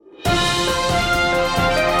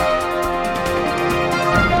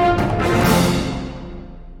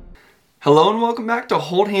Hello and welcome back to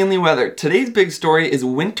Hold Hanley Weather. Today's big story is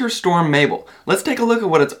Winter Storm Mabel. Let's take a look at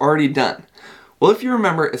what it's already done. Well, if you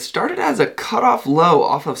remember, it started as a cutoff low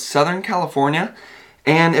off of Southern California,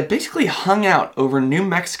 and it basically hung out over New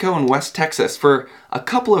Mexico and West Texas for a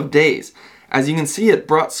couple of days. As you can see, it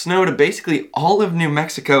brought snow to basically all of New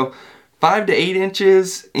Mexico, 5 to 8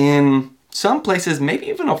 inches in some places, maybe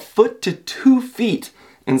even a foot to 2 feet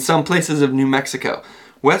in some places of New Mexico.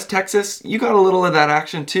 West Texas, you got a little of that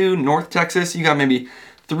action too. North Texas, you got maybe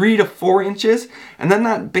 3 to 4 inches. And then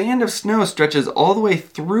that band of snow stretches all the way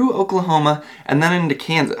through Oklahoma and then into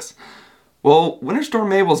Kansas. Well, Winter Storm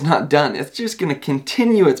Mabel's not done. It's just going to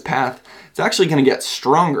continue its path. It's actually going to get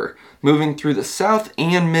stronger, moving through the South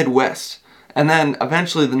and Midwest, and then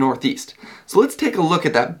eventually the Northeast. So let's take a look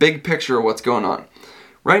at that big picture of what's going on.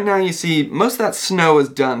 Right now you see most of that snow is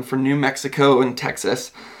done for New Mexico and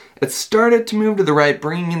Texas. It started to move to the right,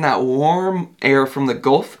 bringing in that warm air from the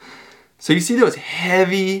Gulf. So you see those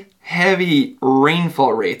heavy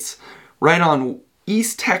rainfall rates right on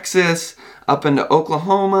East Texas, up into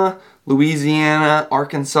Oklahoma, Louisiana,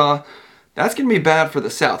 Arkansas. That's going to be bad for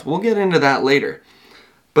the South. We'll get into that later.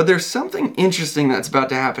 But there's something interesting that's about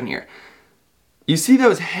to happen here. You see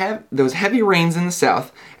those heavy rains in the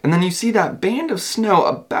South, and then you see that band of snow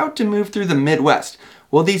about to move through the Midwest.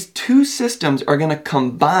 Well, these two systems are going to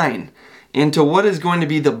combine into what is going to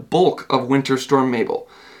be the bulk of Winter Storm Mabel.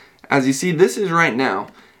 As you see, this is right now.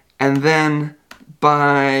 And then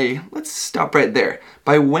let's stop right there.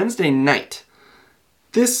 By Wednesday night,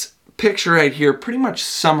 this picture right here pretty much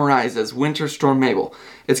summarizes Winter Storm Mabel.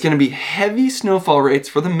 It's going to be heavy snowfall rates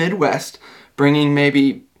for the Midwest, bringing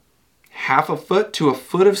maybe half a foot to a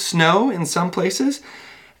foot of snow in some places.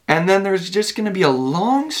 And then there's just going to be a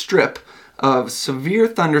long strip of severe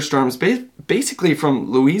thunderstorms, basically from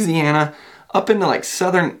Louisiana up into like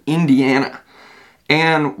southern Indiana.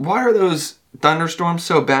 And why are those thunderstorms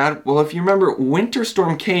so bad? Well, if you remember, Winter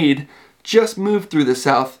Storm Cade just moved through the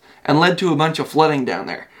South and led to a bunch of flooding down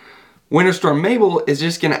there. Winter Storm Mabel is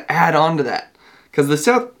just going to add on to that, because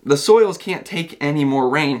the soils can't take any more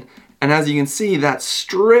rain. And as you can see, that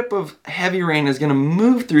strip of heavy rain is going to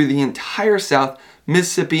move through the entire South,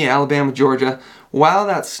 Mississippi, Alabama, Georgia, while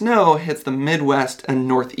that snow hits the Midwest and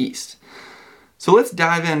Northeast. So let's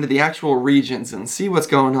dive into the actual regions and see what's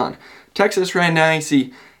going on. Texas right now, you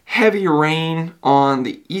see heavy rain on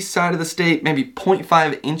the east side of the state, maybe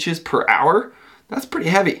 0.5 inches per hour. That's pretty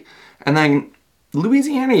heavy. And then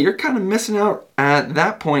Louisiana, you're kind of missing out at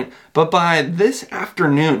that point, but by this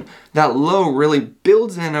afternoon, that low really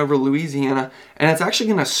builds in over Louisiana, and it's actually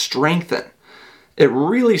going to strengthen. It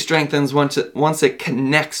really strengthens once it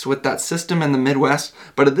connects with that system in the Midwest,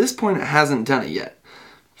 but at this point it hasn't done it yet.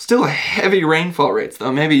 Still heavy rainfall rates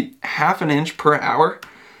though, maybe half an inch per hour,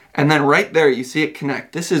 and then right there you see it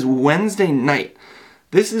connect. This is Wednesday night.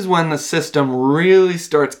 This is when the system really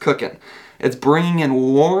starts cooking. It's bringing in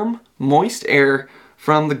warm, moist air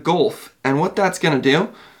from the Gulf, and what that's going to do,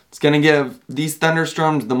 it's going to give these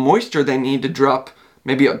thunderstorms the moisture they need to drop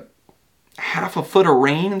maybe a half a foot of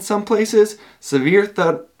rain in some places, severe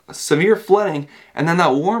flooding, and then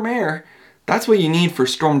that warm air, that's what you need for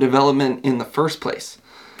storm development in the first place.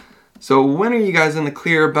 So when are you guys in the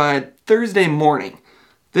clear? By Thursday morning,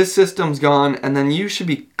 this system's gone, and then you should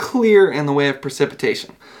be clear in the way of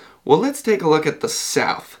precipitation. Well, let's take a look at the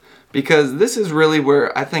South, because this is really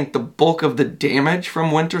where I think the bulk of the damage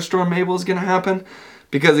from Winter Storm Mabel is going to happen.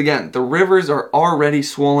 Because again, the rivers are already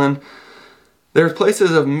swollen. There's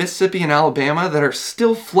places of Mississippi and Alabama that are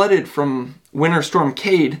still flooded from Winter Storm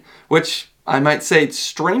Cade, which I might say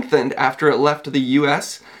strengthened after it left the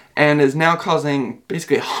U.S. and is now causing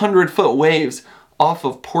basically 100-foot waves off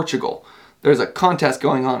of Portugal. There's a contest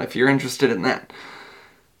going on if you're interested in that.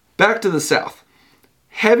 Back to the South.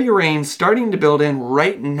 Heavy rain starting to build in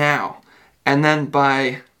right now, and then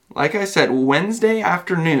by, like I said, Wednesday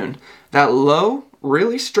afternoon, that low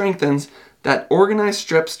really strengthens. That organized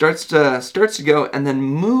strip starts to go and then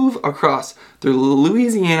move across through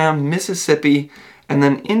Louisiana, Mississippi, and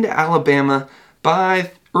then into Alabama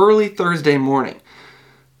by early Thursday morning.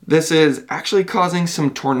 This is actually causing some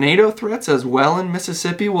tornado threats as well in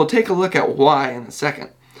Mississippi. We'll take a look at why in a second.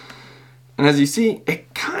 And as you see,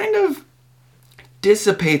 it kind of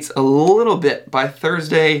dissipates a little bit by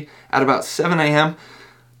Thursday at about 7 a.m.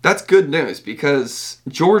 That's good news, because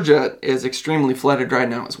Georgia is extremely flooded right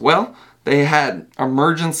now as well. They had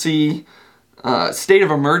state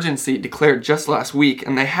of emergency declared just last week,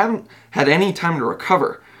 and they haven't had any time to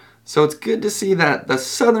recover. So it's good to see that the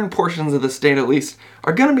southern portions of the state at least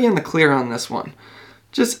are going to be in the clear on this one.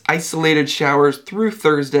 Just isolated showers through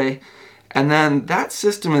Thursday, and then that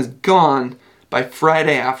system is gone by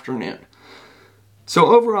Friday afternoon. So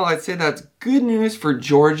overall, I'd say that's good news for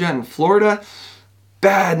Georgia and Florida,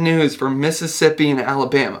 bad news for Mississippi and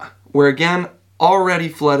Alabama, where again, already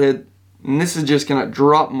flooded, and this is just going to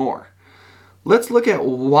drop more. Let's look at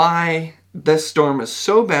why this storm is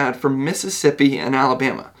so bad for Mississippi and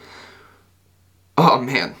Alabama. Oh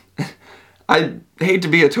man, I hate to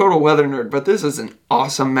be a total weather nerd, but this is an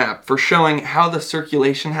awesome map for showing how the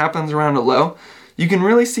circulation happens around a low. You can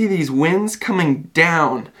really see these winds coming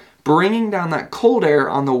down, bringing down that cold air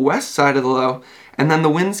on the west side of the low, and then the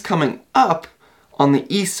winds coming up on the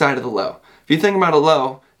east side of the low. If you think about a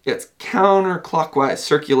low, it's counterclockwise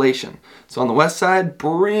circulation. So on the west side,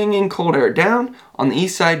 bringing cold air down, on the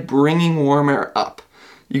east side, bringing warm air up.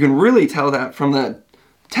 You can really tell that from the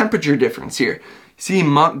temperature difference here. See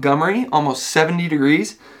Montgomery, almost 70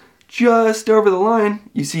 degrees. Just over the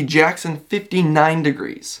line, you see Jackson, 59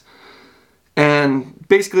 degrees. And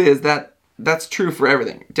basically that's true for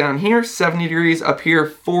everything. Down here, 70 degrees. Up here,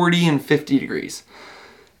 40 and 50 degrees.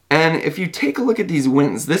 And if you take a look at these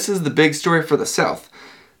winds, this is the big story for the south.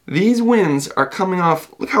 These winds are coming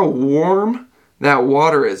off, look how warm that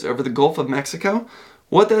water is over the Gulf of Mexico.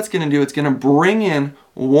 What that's going to do, it's going to bring in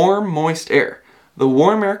warm, moist air. The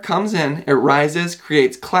warm air comes in, it rises,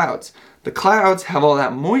 creates clouds. The clouds have all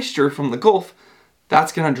that moisture from the Gulf,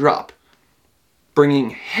 that's going to drop, bringing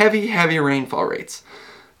heavy, heavy rainfall rates.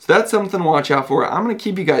 So that's something to watch out for. I'm going to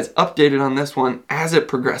keep you guys updated on this one as it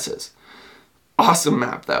progresses. Awesome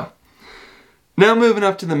map though. Now moving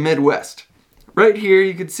up to the Midwest. Right here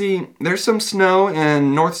you can see there's some snow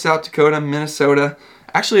in North South Dakota, Minnesota.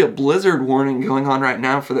 Actually a blizzard warning going on right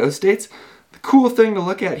now for those states. The cool thing to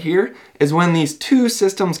look at here is when these two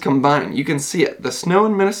systems combine. You can see it, the snow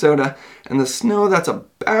in Minnesota and the snow that's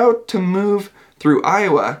about to move through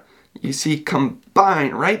Iowa. You see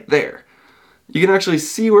combine right there. You can actually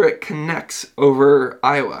see where it connects over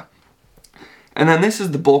Iowa. And then this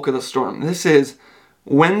is the bulk of the storm. This is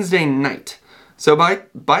Wednesday night. So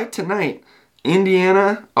by tonight,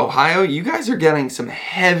 Indiana, Ohio, you guys are getting some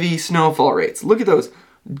heavy snowfall rates. Look at those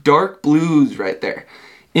dark blues right there.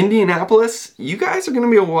 Indianapolis, you guys are going to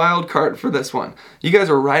be a wild card for this one. You guys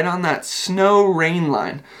are right on that snow rain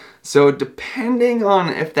line. So depending on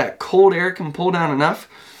if that cold air can pull down enough,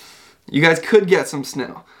 you guys could get some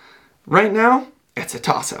snow. Right now, it's a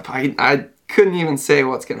toss-up. I couldn't even say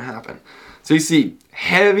what's going to happen. So you see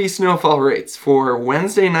heavy snowfall rates for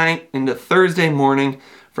Wednesday night into Thursday morning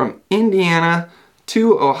from Indiana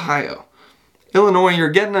to Ohio. Illinois, you're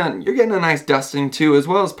getting a nice dusting too, as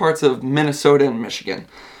well as parts of Minnesota and Michigan.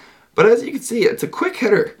 But as you can see, it's a quick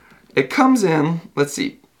hitter. It comes in,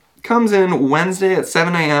 comes in Wednesday at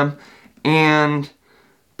 7 a.m. and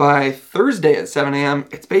by Thursday at 7 a.m.,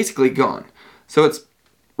 it's basically gone. So it's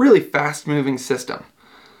really fast-moving system.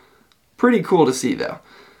 Pretty cool to see though.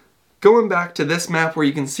 Going back to this map where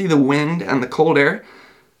you can see the wind and the cold air,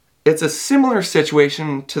 it's a similar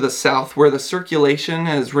situation to the south where the circulation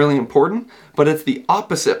is really important, but it's the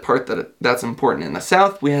opposite part that's important. In the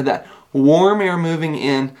south, we had that warm air moving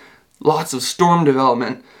in, lots of storm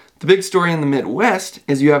development. The big story in the Midwest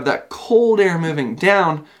is you have that cold air moving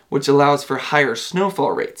down, which allows for higher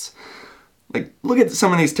snowfall rates. Like, look at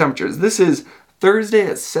some of these temperatures. This is Thursday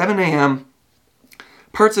at 7 a.m.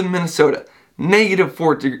 Parts of Minnesota, negative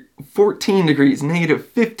 14 degrees, negative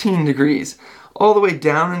 15 degrees, all the way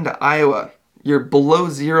down into Iowa. You're below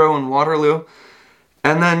zero in Waterloo.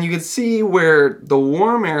 And then you can see where the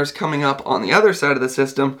warm air is coming up on the other side of the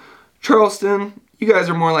system. Charleston, you guys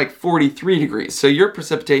are more like 43 degrees. So your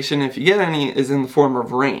precipitation, if you get any, is in the form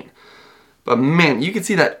of rain. But man, you can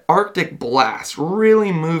see that Arctic blast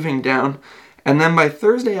really moving down. And then by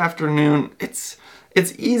Thursday afternoon, it's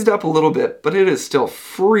eased up a little bit, but it is still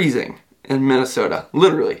freezing in Minnesota.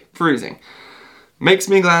 Literally freezing. Makes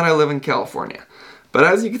me glad I live in California. But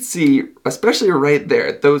as you can see, especially right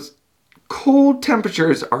there, those cold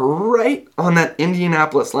temperatures are right on that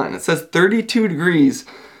Indianapolis line. It says 32 degrees,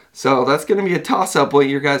 so that's going to be a toss-up what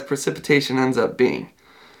your guys' precipitation ends up being.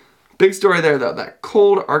 Big story there though, that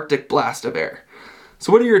cold Arctic blast of air.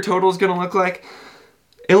 So what are your totals going to look like?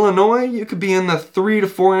 Illinois, you could be in the 3 to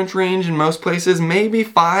 4 inch range in most places, maybe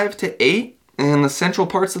 5 to 8 in the central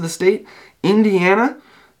parts of the state. Indiana,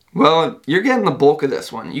 well, you're getting the bulk of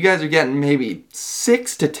this one. You guys are getting maybe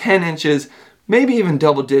 6 to 10 inches, maybe even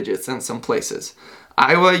double digits in some places.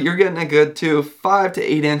 Iowa, you're getting it good too, 5 to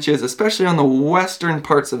 8 inches, especially on the western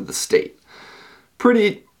parts of the state.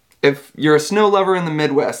 If you're a snow lover in the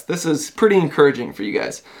Midwest, this is pretty encouraging for you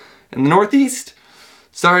guys. In the Northeast,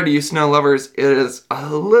 sorry to you snow lovers, it is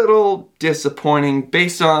a little disappointing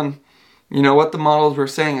based on, what the models were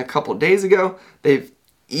saying a couple days ago. They've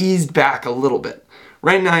eased back a little bit.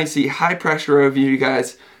 Right now you see high pressure over you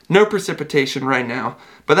guys, no precipitation right now,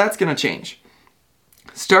 but that's going to change.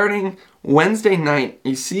 Starting Wednesday night,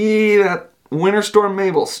 you see that Winter Storm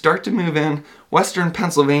Mabel start to move in. Western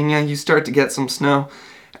Pennsylvania, you start to get some snow.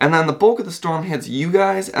 And then the bulk of the storm hits you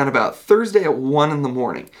guys at about Thursday at 1 in the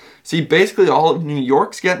morning. See, basically all of New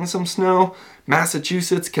York's getting some snow.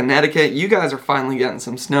 Massachusetts, Connecticut, you guys are finally getting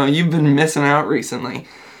some snow. You've been missing out recently.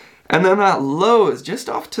 And then that low is just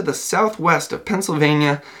off to the southwest of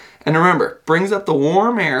Pennsylvania. And remember, brings up the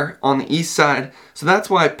warm air on the east side. So that's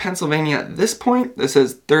why Pennsylvania at this point, this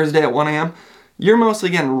is Thursday at 1 a.m., you're mostly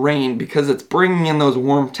getting rain because it's bringing in those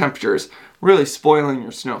warm temperatures, really spoiling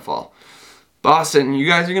your snowfall. Boston, you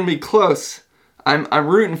guys are going to be close. I'm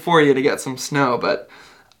rooting for you to get some snow, but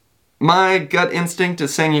my gut instinct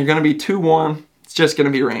is saying you're going to be too warm. It's just going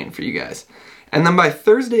to be rain for you guys. And then by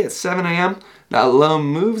Thursday at 7 a.m., that low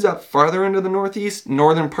moves up farther into the northeast,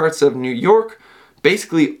 northern parts of New York,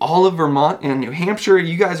 basically all of Vermont and New Hampshire,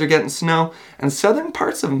 you guys are getting snow, and southern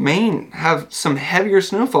parts of Maine have some heavier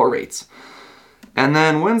snowfall rates. And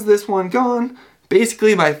then when's this one gone?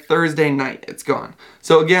 Basically by Thursday night, it's gone.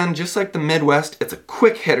 So again, just like the Midwest, it's a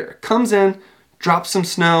quick hitter. It comes in, drops some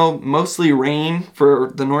snow, mostly rain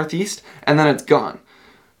for the Northeast, and then it's gone.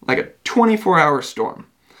 Like a 24-hour storm.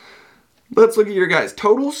 Let's look at your guys'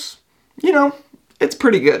 totals. You know, it's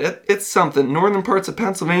pretty good. It's something. Northern parts of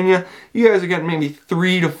Pennsylvania, you guys are getting maybe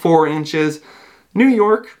 3 to 4 inches. New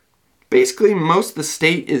York, basically most of the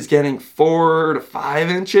state is getting 4 to 5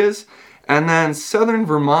 inches. And then southern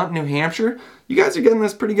Vermont, New Hampshire, you guys are getting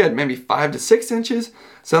this pretty good, maybe 5 to 6 inches.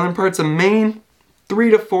 Southern parts of Maine,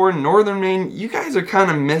 3 to 4. Northern Maine, you guys are kind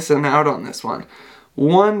of missing out on this one.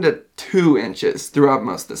 1 to 2 inches throughout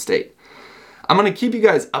most of the state. I'm going to keep you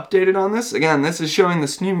guys updated on this. Again, this is showing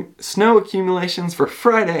the snow accumulations for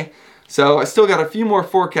Friday, so I still got a few more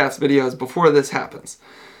forecast videos before this happens.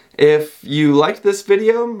 If you liked this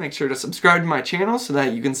video, make sure to subscribe to my channel so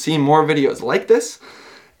that you can see more videos like this.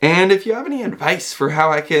 And if you have any advice for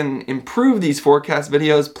how I can improve these forecast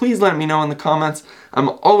videos, please let me know in the comments. I'm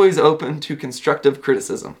always open to constructive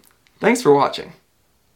criticism. Thanks for watching.